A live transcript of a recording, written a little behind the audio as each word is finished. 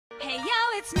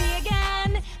it's me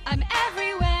again. I'm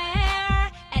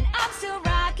everywhere, and I'm still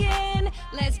rocking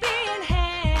lesbian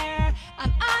hair.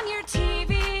 I'm on your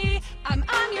TV, I'm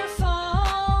on your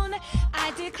phone.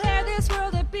 I declare this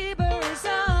world a Bieber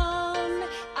zone.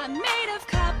 I'm made of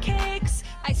cupcakes,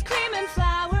 ice cream and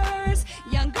flowers.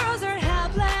 Young girls are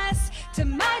helpless to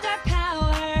my dark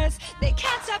powers. They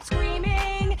can't stop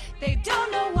screaming, they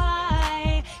don't know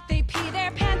why. They pee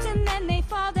their pants and then they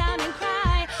fall down and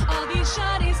cry. All these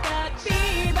shawties got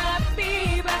Bieber,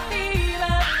 Bieber,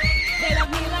 Bieber. They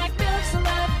love me like Phillips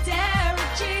loved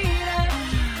Derek Jeter.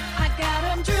 I got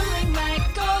them drooling like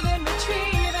golden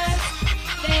retrievers.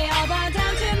 They all bow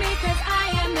down to me cause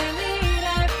I am their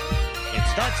leader. It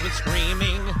starts with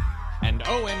screaming and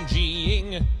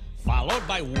OMGing, followed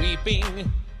by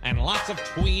weeping and lots of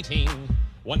tweeting.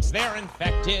 Once they're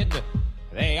infected,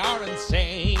 they are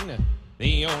insane.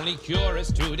 The only cure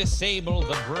is to disable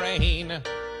the brain.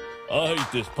 I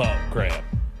hate this pop crap.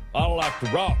 I like to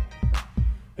rock.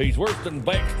 He's worse than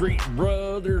Backstreet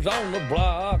Brothers on the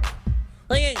block.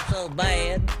 He ain't so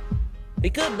bad. He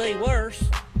could be worse.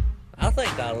 I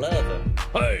think I love him.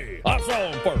 Hey, I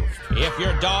saw him first. If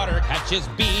your daughter catches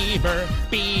Bieber,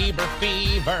 Bieber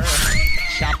fever,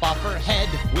 chop off her head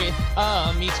with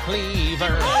a meat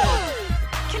cleaver.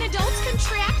 Can adults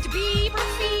contract Bieber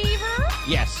fever?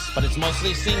 Yes, but it's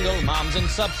mostly single moms and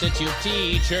substitute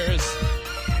teachers.